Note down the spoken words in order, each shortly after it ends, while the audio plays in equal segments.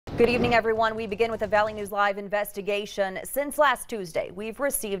Good evening, everyone. We begin with a Valley News Live investigation. Since last Tuesday, we've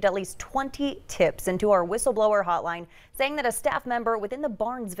received at least 20 tips into our whistleblower hotline saying that a staff member within the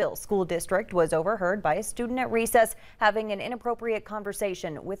Barnesville school district was overheard by a student at recess having an inappropriate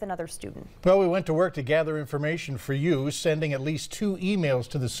conversation with another student. Well, we went to work to gather information for you, sending at least 2 emails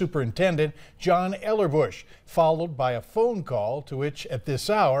to the superintendent, John Ellerbush, followed by a phone call to which at this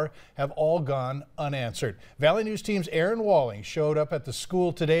hour have all gone unanswered. Valley News team's Aaron Walling showed up at the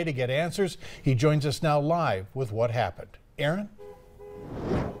school today to get answers. He joins us now live with what happened. Aaron?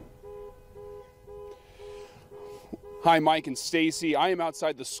 Hi, Mike and Stacy. I am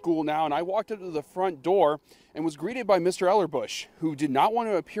outside the school now, and I walked up to the front door and was greeted by Mr. Ellerbush, who did not want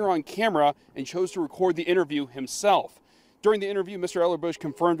to appear on camera and chose to record the interview himself. During the interview, Mr. Ellerbush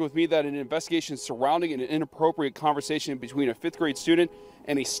confirmed with me that an investigation surrounding an inappropriate conversation between a 5th grade student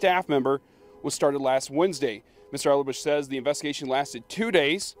and a staff member was started last Wednesday. Mr. Ellerbush says the investigation lasted 2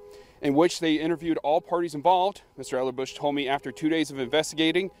 days, in which they interviewed all parties involved. Mr. Ellerbush told me after 2 days of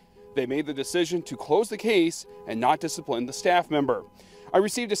investigating, they made the decision to close the case and not discipline the staff member. I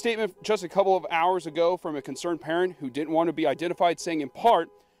received a statement just a couple of hours ago from a concerned parent who didn't want to be identified, saying in part,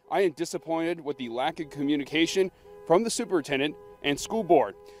 "I am disappointed with the lack of communication from the superintendent and school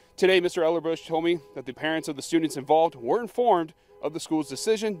board." Today, Mr. Ellerbush told me that the parents of the students involved were informed of the school's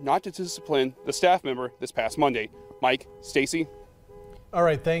decision not to discipline the staff member this past Monday. Mike, Stacy. All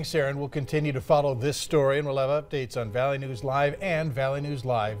right, thanks, Aaron. We'll continue to follow this story, and we'll have updates on Valley News Live and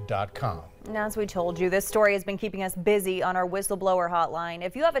valleynewslive.com. And as we told you, this story has been keeping us busy on our whistleblower hotline.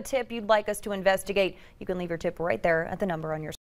 If you have a tip you'd like us to investigate, you can leave your tip right there at the number on your